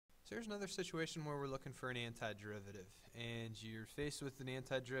So here's another situation where we're looking for an antiderivative, and you're faced with an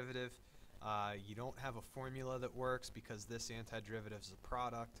antiderivative. You don't have a formula that works because this antiderivative is a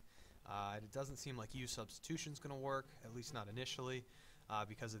product. It doesn't seem like U substitution is going to work, at least not initially,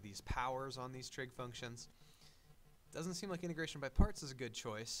 because of these powers on these trig functions. Doesn't seem like integration by parts is a good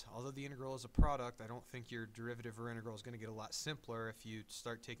choice. Although the integral is a product, I don't think your derivative or integral is going to get a lot simpler if you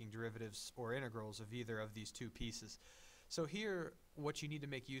start taking derivatives or integrals of either of these two pieces. So here, what you need to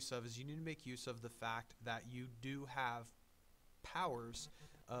make use of is you need to make use of the fact that you do have powers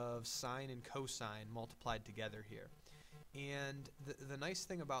of sine and cosine multiplied together here. And the nice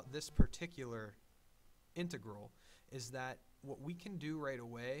thing about this particular integral is that what we can do right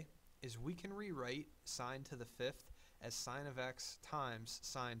away is we can rewrite sine to the fifth as sine of x times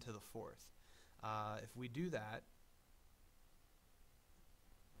sine to the fourth. If we do that,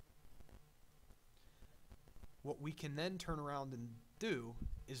 what we can then turn around and do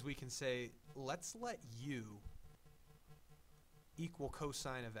is we can say, let's let u equal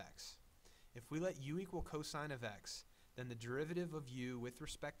cosine of x. If we let u equal cosine of x, then the derivative of u with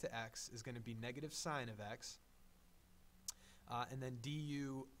respect to x is going to be negative sine of x, and then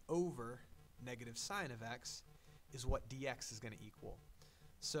du over negative sine of x is what dx is going to equal.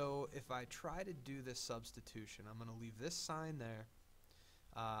 So if I try to do this substitution, I'm going to leave this sign there.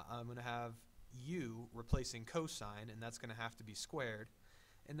 I'm going to have u replacing cosine, and that's going to have to be squared.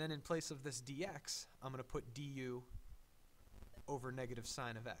 And then in place of this dx, I'm going to put du over negative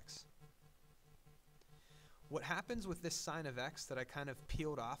sine of x. What happens with this sine of x that I kind of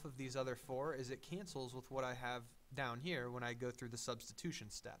peeled off of these other four is it cancels with what I have down here when I go through the substitution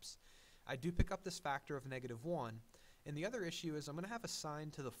steps. I do pick up this factor of negative 1, and the other issue is I'm going to have a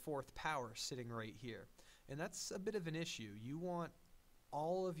sine to the fourth power sitting right here. And that's a bit of an issue. You want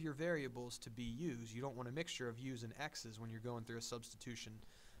all of your variables to be u's. You don't want a mixture of u's and x's when you're going through a substitution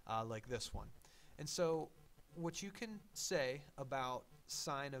like this one. And so what you can say about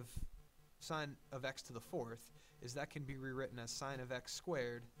sine of x to the fourth is that can be rewritten as sine of x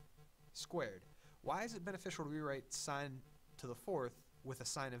squared squared. Why is it beneficial to rewrite sine to the fourth with a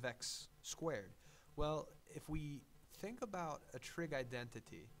sine of x squared? Well, if we think about a trig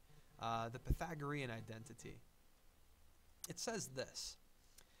identity, the Pythagorean identity, it says this.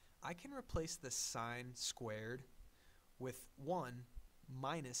 I can replace this sine squared with 1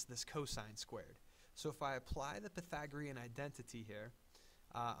 minus this cosine squared. So if I apply the Pythagorean identity here,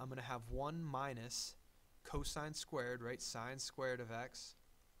 I'm going to have 1 minus cosine squared, right? Sine squared of x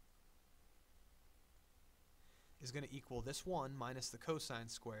is going to equal this 1 minus the cosine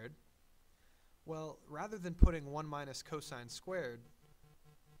squared. Well, rather than putting 1 minus cosine squared,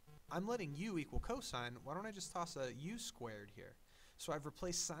 I'm letting u equal cosine. Why don't I just toss a u squared here? So I've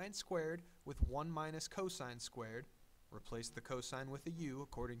replaced sine squared with 1 minus cosine squared, replaced the cosine with a u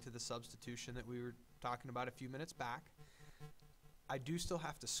according to the substitution that we were talking about a few minutes back. I do still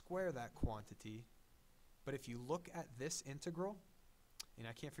have to square that quantity, but if you look at this integral, and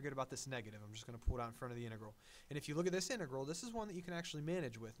I can't forget about this negative, I'm just going to pull it out in front of the integral. And if you look at this integral, this is one that you can actually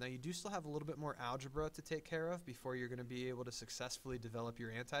manage with. Now you do still have a little bit more algebra to take care of before you're going to be able to successfully develop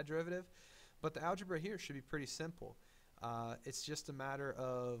your antiderivative, but the algebra here should be pretty simple. It's just a matter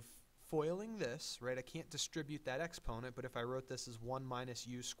of foiling this, right? I can't distribute that exponent, but if I wrote this as 1 minus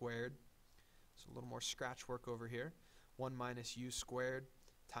u squared, so a little more scratch work over here, 1 minus u squared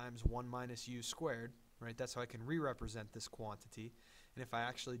times 1 minus u squared, right? That's how I can re-represent this quantity. And if I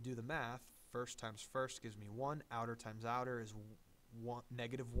actually do the math, first times first gives me 1, outer times outer is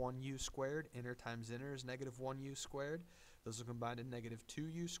negative 1u squared, inner times inner is negative 1u squared. Those are combined in negative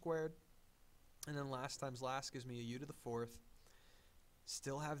 2u squared. And then last times last gives me a u to the fourth.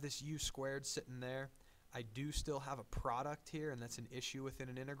 Still have this u squared sitting there. I do still have a product here, and that's an issue within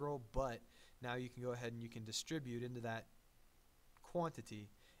an integral, but now you can go ahead and you can distribute into that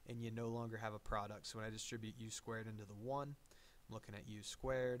quantity, and you no longer have a product. So when I distribute u squared into the 1, I'm looking at u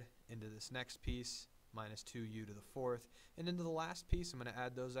squared into this next piece, minus 2u to the fourth, and into the last piece I'm going to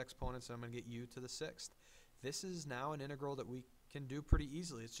add those exponents, and I'm going to get u to the sixth. This is now an integral that we can do pretty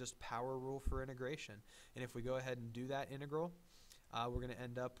easily. It's just power rule for integration. And if we go ahead and do that integral, we're going to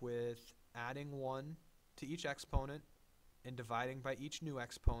end up with adding 1 to each exponent and dividing by each new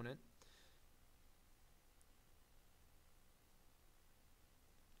exponent.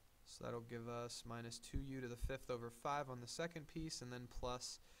 So that'll give us minus 2u to the fifth over 5 on the second piece, and then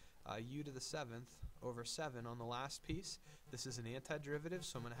plus u to the seventh over 7 on the last piece. This is an antiderivative,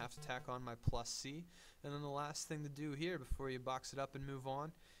 so I'm going to have to tack on my plus c. And then the last thing to do here before you box it up and move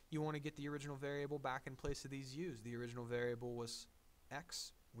on, you want to get the original variable back in place of these u's. The original variable was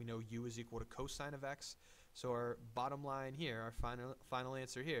x. We know u is equal to cosine of x. So our bottom line here, our final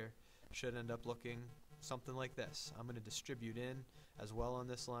answer here, should end up looking something like this. I'm going to distribute in as well on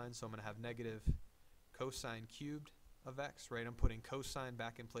this line, so I'm going to have negative cosine cubed of x, right? I'm putting cosine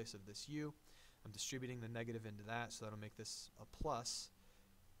back in place of this u. I'm distributing the negative into that, so that'll make this a plus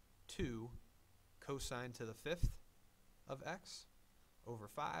 2 cosine to the 5th of x over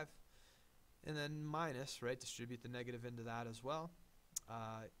 5. And then minus, right, distribute the negative into that as well.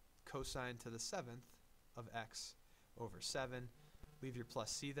 Cosine to the 7th of x over 7. Leave your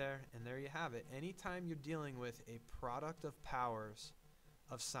plus c there, and there you have it. Anytime you're dealing with a product of powers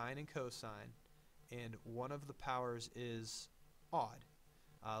of sine and cosine, and one of the powers is odd,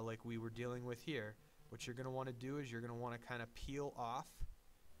 like we were dealing with here, what you're going to want to do is you're going to want to kind of peel off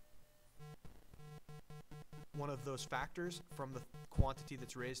one of those factors from the quantity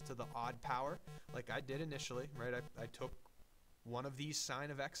that's raised to the odd power, like I did initially, right? I took one of these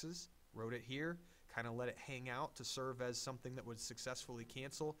sine of x's, wrote it here, kind of let it hang out to serve as something that would successfully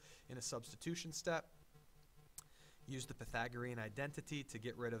cancel in a substitution step. Used the Pythagorean identity to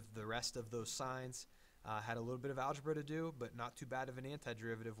get rid of the rest of those signs. Had a little bit of algebra to do, but not too bad of an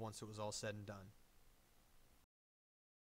antiderivative once it was all said and done.